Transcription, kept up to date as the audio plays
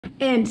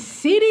And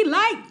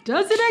CeeDeeLight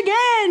does it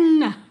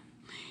again.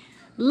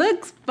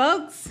 Look,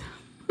 folks.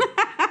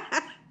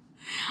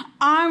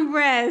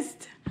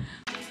 Armrest.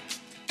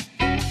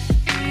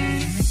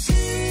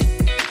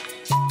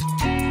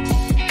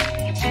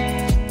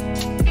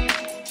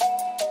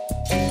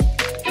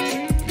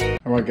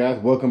 Alright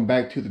guys, welcome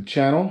back to the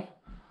channel.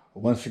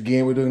 Once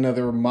again, we're doing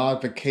another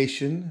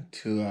modification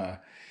to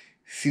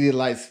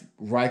CeeDeeLight's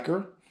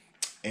Ryker.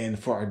 And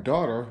for our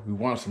daughter, we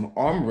want some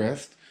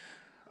armrests.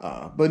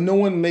 But no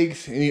one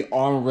makes any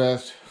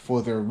armrests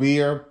for the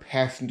rear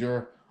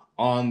passenger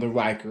on the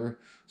Ryker.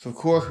 So of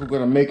course, we're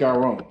going to make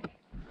our own.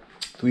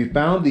 So we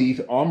found these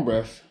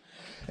armrests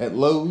at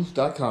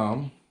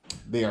Lowe's.com.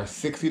 They are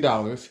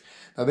 $60.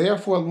 Now they are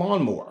for a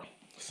lawnmower.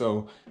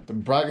 So the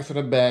brackets on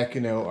the back,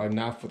 are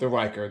not for the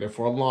Ryker. They're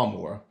for a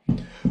lawnmower.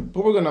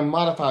 But we're going to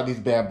modify these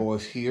bad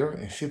boys here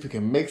and see if we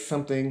can make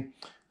something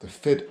to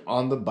fit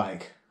on the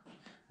bike.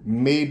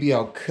 Maybe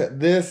I'll cut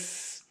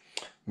this.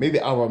 Maybe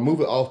I'll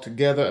remove it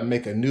altogether and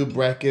make a new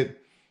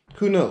bracket.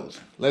 Who knows?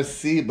 Let's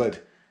see.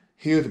 But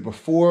here's the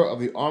before of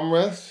the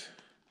armrest.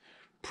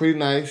 Pretty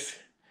nice.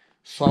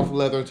 Soft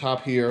leather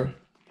top here.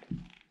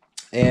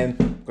 And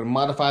I'm going to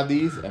modify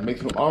these and make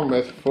some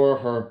armrests for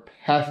her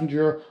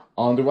passenger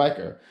on the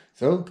Ryker.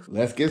 So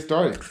let's get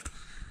started.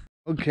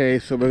 Okay,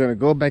 so we're going to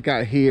go back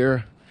out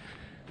here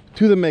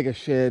to the mega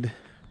shed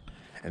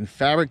and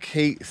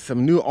fabricate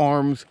some new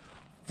arms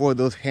for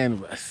those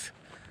hand rests.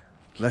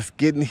 Let's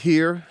get in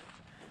here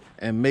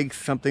and make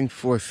something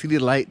for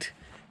CeeDeeLight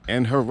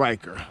and her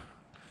Ryker.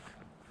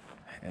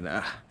 And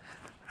I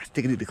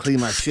think I need to clean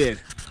my shed.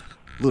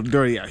 A little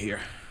dirty out here.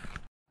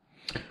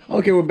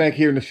 Okay, we're back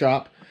here in the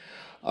shop.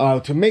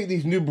 To make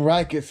these new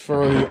brackets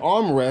for the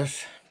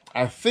armrests,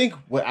 I think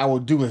what I will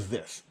do is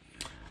this.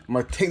 I'm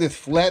gonna take this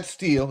flat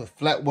steel, the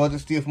flat welded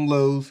steel from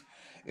Lowe's.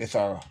 It's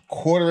a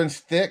 1/4 inch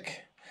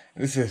thick.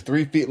 This is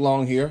 3 feet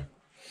long here.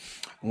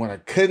 I'm gonna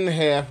cut it in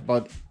half,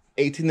 about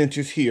 18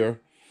 inches here.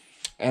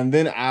 And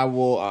then I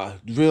will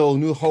drill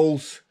new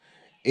holes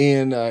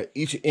in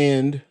each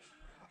end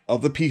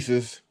of the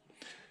pieces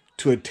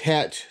to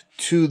attach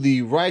to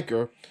the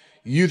Ryker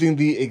using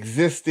the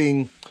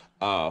existing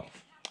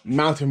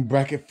mounting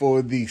bracket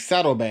for the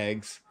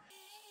saddlebags.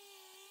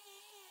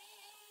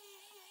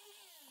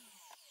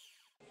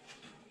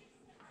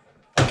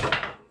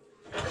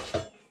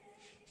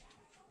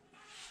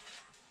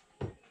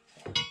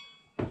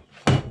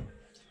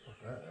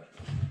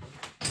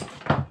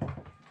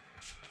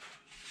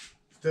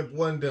 Step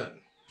 1 done.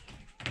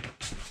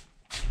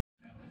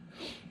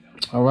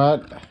 All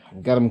right,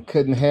 got them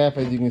cut in half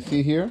as you can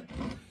see here.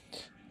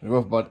 They're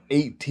both about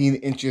 18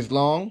 inches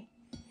long.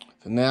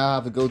 So now I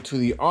have to go to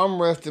the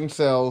armrests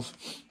themselves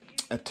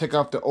and take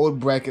off the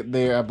old bracket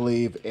there, I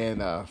believe,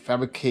 and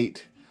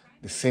fabricate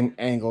the same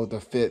angle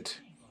to fit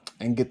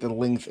and get the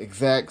length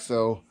exact.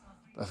 So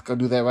let's go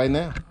do that right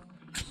now.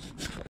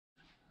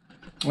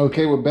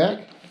 Okay, we're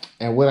back.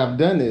 And what I've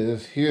done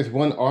is, here's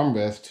one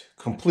armrest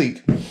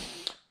complete.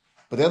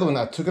 But the other one,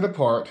 I took it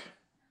apart,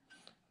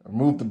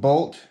 removed the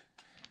bolt,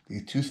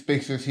 these 2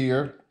 spacers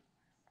here,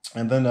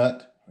 and the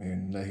nut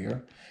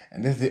here.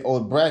 And this is the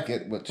old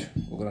bracket, which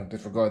we're going to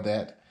disregard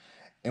that.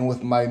 And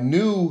with my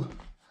new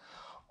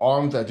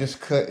arms I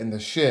just cut in the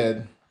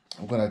shed,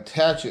 I'm going to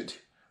attach it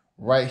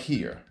right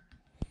here.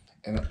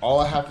 And all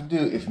I have to do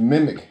is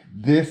mimic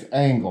this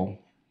angle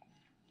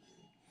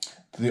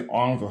so the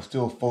arms will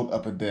still fold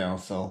up and down.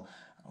 So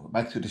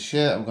back to the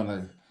shed, I'm going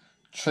to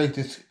trace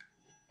this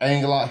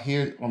angle out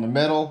here on the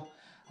metal.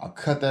 I'll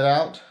cut that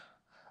out.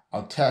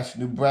 I'll attach a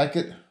new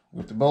bracket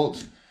with the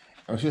bolts.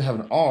 And we should have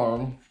an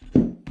arm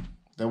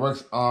that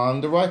works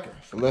on the Ryker.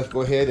 So let's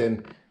go ahead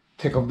and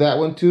take off that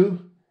one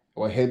too.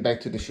 We'll head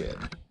back to the shed.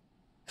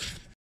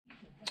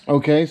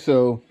 Okay,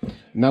 so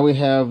now we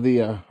have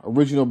the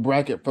original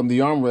bracket from the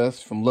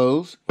armrest from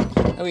Lowe's.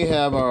 And we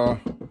have our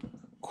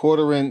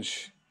 1/4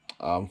 inch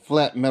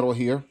flat metal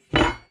here.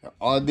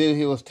 All I did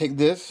here was take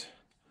this,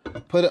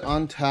 put it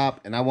on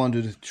top, and I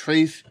wanted to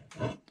trace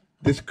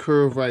this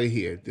curve right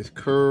here. This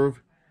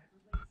curve,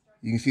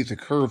 you can see it's a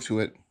curve to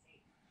it.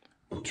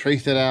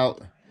 Trace that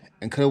out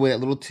and cut away that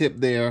little tip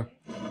there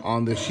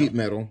on the sheet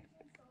metal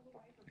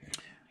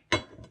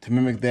to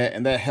mimic that,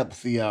 and that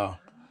helps the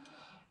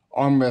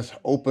armrest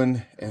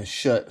open and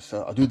shut.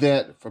 So I'll do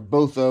that for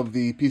both of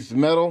the pieces of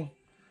metal,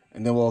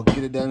 and then we'll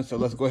get it done. So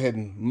let's go ahead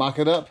and mock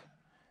it up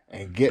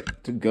and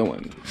get to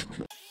going.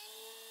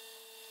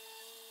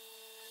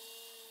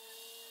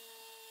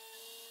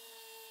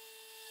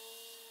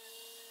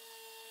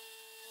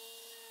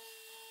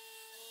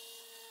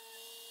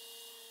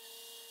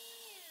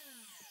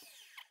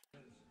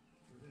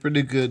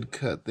 Pretty good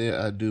cut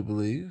there, I do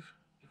believe.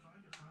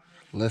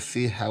 Let's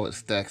see how it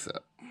stacks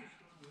up.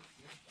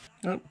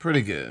 Oh,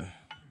 pretty good.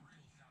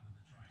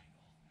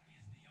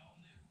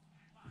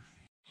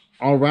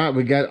 All right,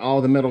 we got all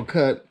the metal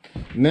cut.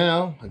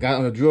 Now, I got it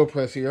on a drill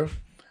press here.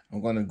 I'm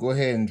going to go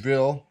ahead and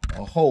drill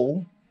a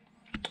hole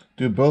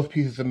through both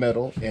pieces of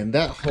metal, and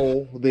that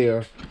hole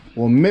there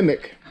will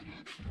mimic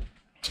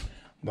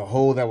the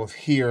hole that was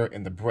here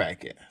in the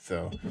bracket.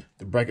 So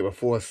the bracket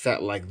before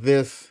sat like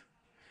this,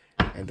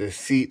 and this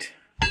seat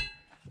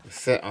is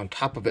set on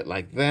top of it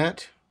like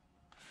that.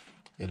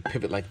 It'll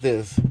pivot like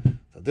this.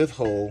 So this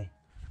hole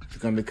is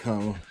going to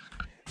become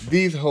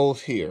these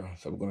holes here.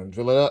 So we're going to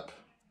drill it up.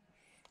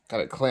 Got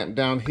it clamped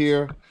down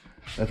here.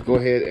 Let's go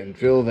ahead and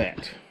drill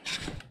that.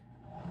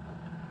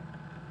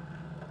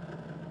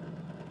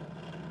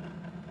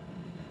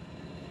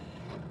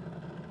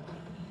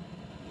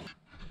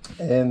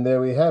 And there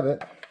we have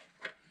it.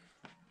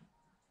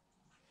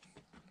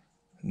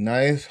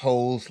 Nice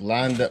holes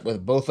lined up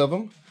with both of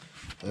them.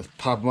 Let's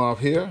pop them off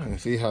here and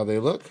see how they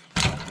look.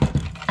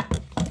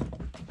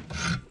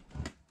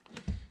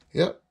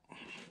 Yep.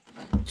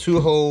 2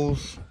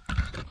 holes,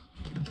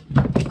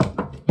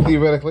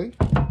 theoretically.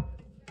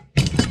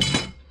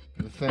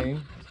 The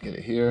same. Let's get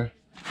it here.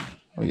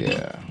 Oh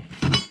yeah.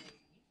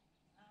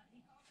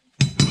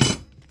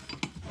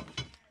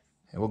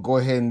 And we'll go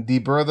ahead and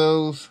deburr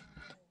those.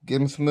 Get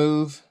them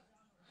smooth.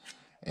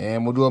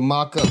 And we'll do a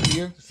mock-up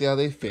here to see how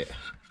they fit.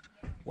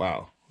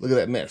 Wow, look at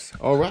that mess.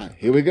 All right,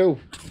 here we go.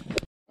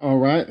 All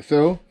right,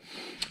 so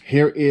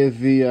here is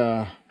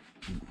the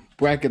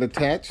bracket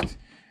attached.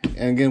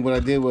 And again, what I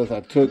did was I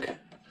took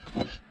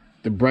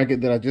the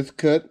bracket that I just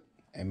cut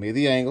and made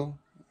the angle.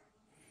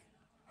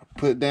 I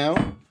put it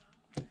down,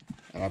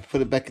 and I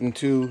put it back in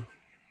here.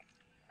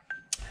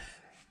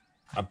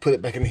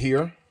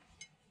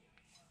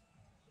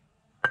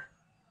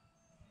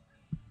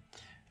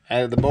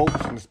 Added the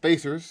bolts and the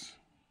spacers,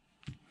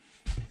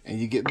 and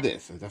you get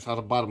this. That's how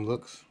the bottom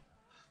looks.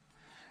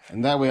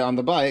 And that way on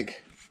the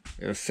bike,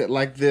 it'll sit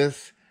like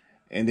this,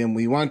 and then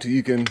when you want to,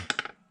 you can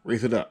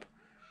raise it up.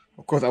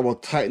 Of course, I will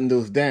tighten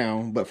those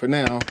down, but for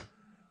now,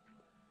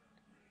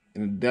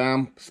 in the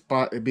down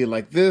spot, it'd be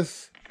like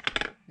this,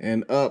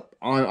 and up,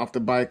 on, off the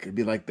bike, it'd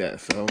be like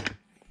that. So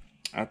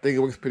I think it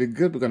works pretty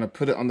good. We're gonna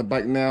put it on the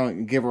bike now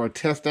and give her a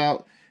test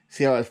out,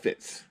 see how it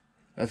fits.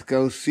 Let's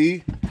go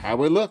see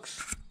how it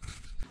looks.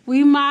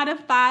 We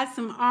modified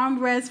some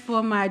armrests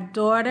for my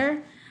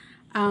daughter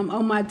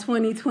on my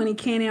 2020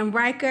 Can-Am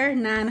Ryker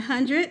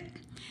 900.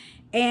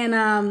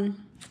 And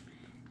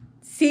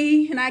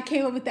C and I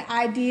came up with the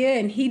idea,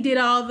 and he did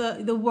all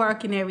the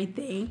work and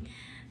everything.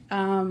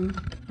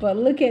 But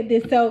look at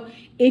this. So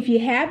if you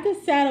have the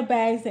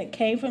saddlebags that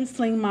came from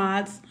Sling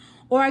Mods,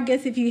 or I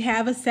guess if you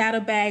have a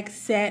saddlebag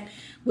set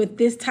with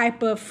this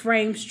type of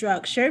frame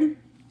structure,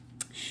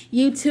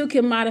 you too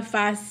can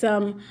modify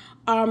some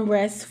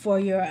armrests for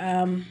your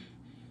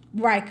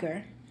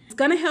Ryker. It's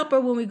gonna help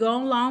her when we go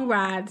on long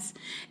rides,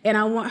 and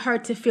I want her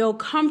to feel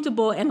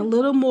comfortable and a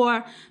little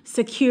more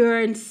secure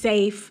and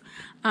safe.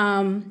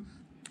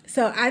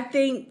 So I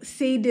think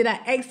C did an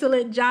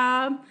excellent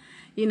job.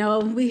 You know,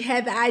 we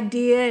had the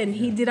idea, and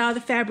he did all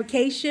the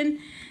fabrication.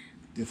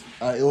 It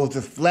was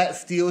just flat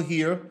steel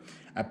here.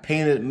 I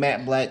painted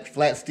matte black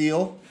flat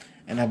steel,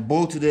 and I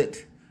bolted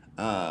it.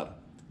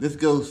 This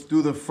goes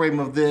through the frame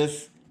of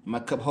this, my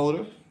cup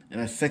holder, and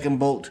a second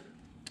bolt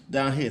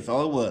down here. That's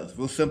all it was.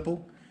 Real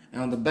simple.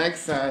 And on the back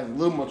side, a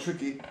little more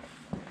tricky.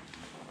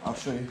 I'll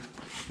show you.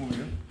 Over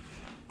here.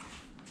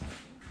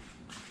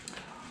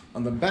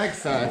 On the back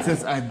side,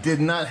 since I did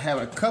not have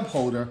a cup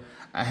holder,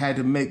 I had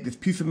to make this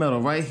piece of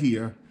metal right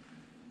here.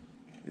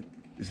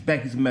 This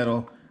back piece of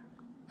metal.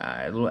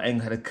 A little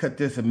angle, I had to cut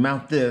this and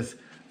mount this.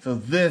 So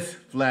this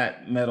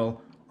flat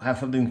metal will have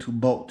something to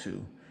bolt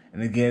to.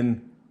 And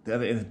again, the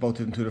other end is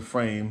bolted into the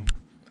frame.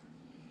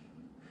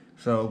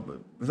 So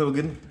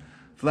again,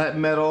 flat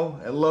metal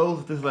at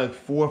Lowe's, this is like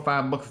 $4 or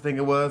 $5 I think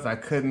it was. I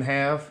couldn't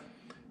have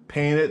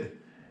painted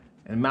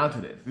and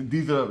mounted it.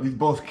 These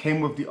bolts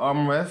came with the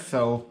armrest,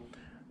 so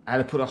I had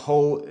to put a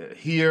hole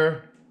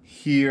here,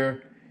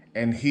 here,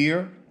 and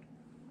here,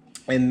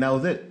 and that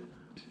was it.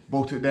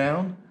 Bolted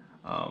down.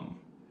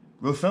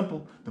 Real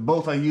simple. The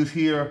bolts I used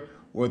here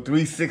were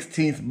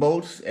 3/16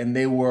 bolts, and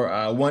they were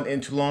 1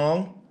 inch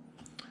long.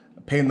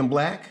 I painted them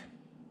black.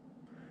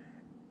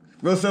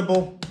 Real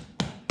simple,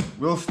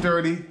 real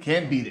sturdy,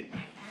 can't beat it.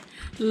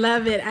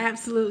 Love it,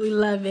 absolutely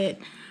love it.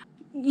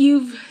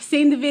 You've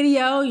seen the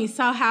video, you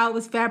saw how it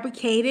was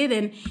fabricated,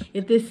 and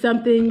if this is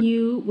something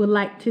you would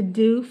like to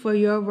do for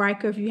your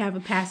Ryker, if you have a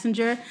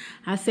passenger,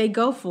 I say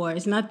go for it.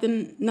 There's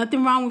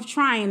nothing wrong with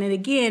trying. And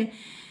again,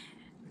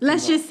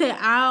 let's just say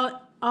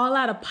all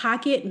out of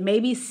pocket,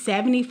 maybe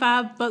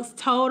 $75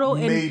 total.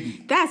 Maybe.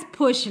 And that's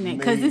pushing it,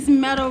 because this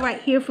metal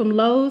right here from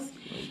Lowe's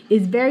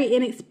is very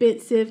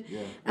inexpensive. Yeah.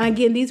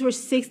 Again, these were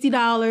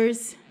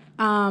 $60.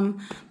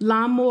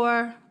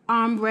 Lawnmower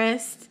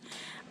armrest.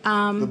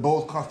 The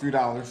bolts cost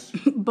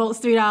 $3. Bolts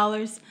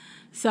 $3.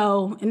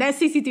 So, and that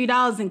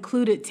 $63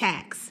 included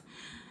tax.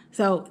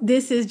 So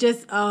this is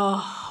just a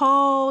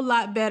whole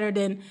lot better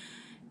than,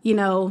 you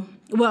know,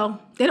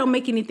 Well, they don't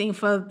make anything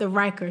for the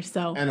Ryker,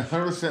 so. And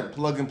 100%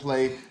 plug and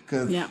play,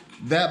 because Yeah.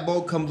 that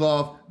bolt comes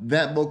off,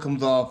 that bolt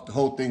comes off, the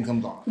whole thing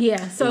comes off.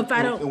 Yeah, so if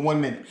I don't... In 1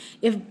 minute.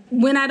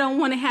 When I don't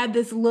want to have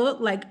this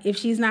look, like if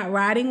she's not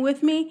riding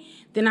with me,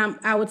 then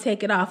I would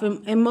take it off.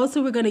 And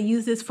mostly we're going to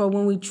use this for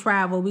when we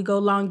travel. We go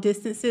long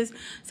distances,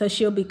 so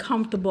she'll be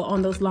comfortable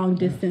on those long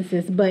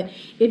distances. But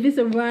if it's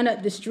a run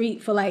up the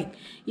street for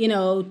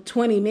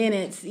 20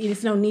 minutes,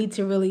 there's no need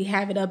to really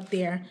have it up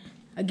there.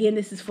 Again,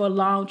 this is for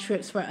long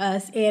trips for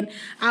us. And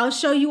I'll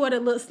show you what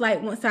it looks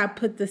like once I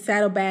put the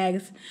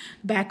saddlebags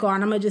back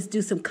on. I'm going to just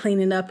do some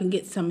cleaning up and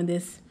get some of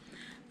this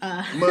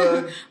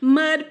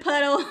mud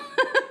puddle,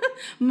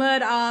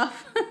 mud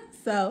off.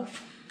 So,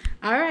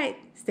 all right,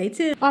 stay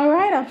tuned. All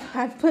right,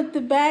 I've put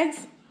the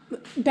bags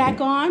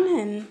back on,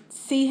 and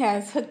C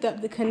has hooked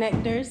up the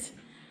connectors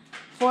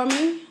for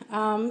me.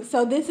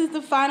 So this is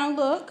the final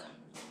look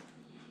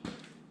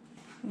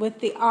with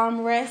the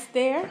armrest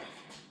there.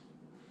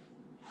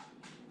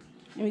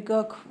 And we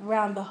go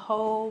around the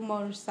whole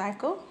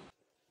motorcycle.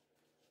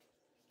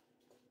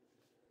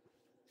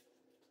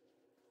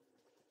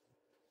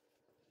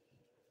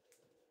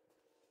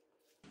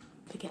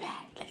 Look at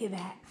that, look at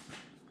that.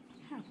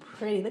 How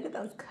pretty, look at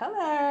those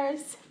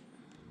colors.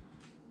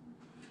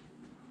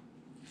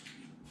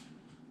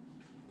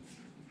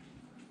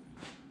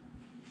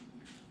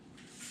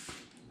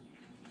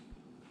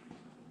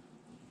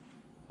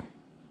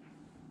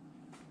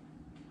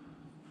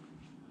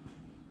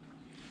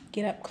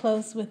 Get up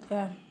close with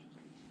the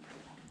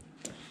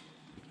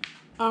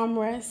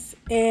armrests,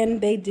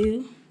 and they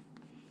do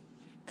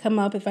come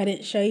up if I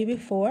didn't show you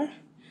before.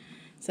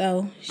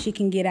 So she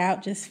can get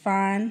out just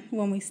fine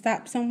when we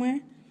stop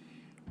somewhere.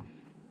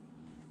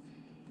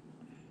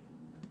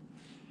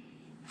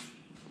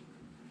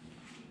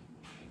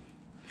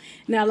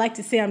 Now I like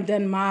to say I'm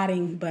done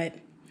modding, but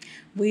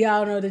we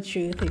all know the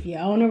truth. If you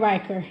own a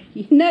Ryker,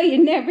 you know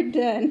you're never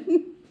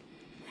done.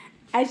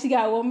 I actually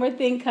got one more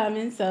thing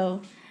coming,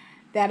 so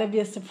that'll be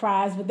a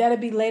surprise, but that'll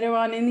be later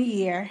on in the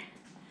year.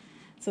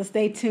 So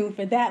stay tuned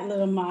for that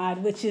little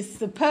mod, which is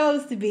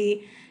supposed to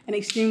be an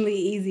extremely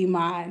easy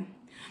mod.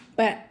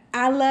 But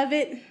I love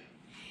it,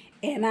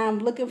 and I'm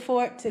looking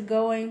forward to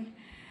going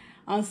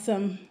on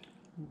some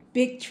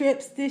big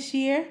trips this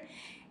year.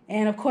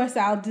 And of course,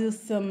 I'll do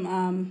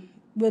some,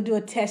 we'll do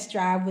a test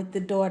drive with the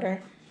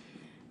daughter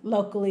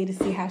locally to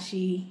see how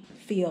she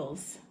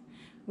feels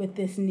with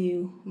this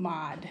new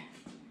mod.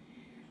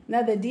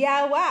 Another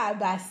DIY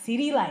by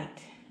CeeDeeLight.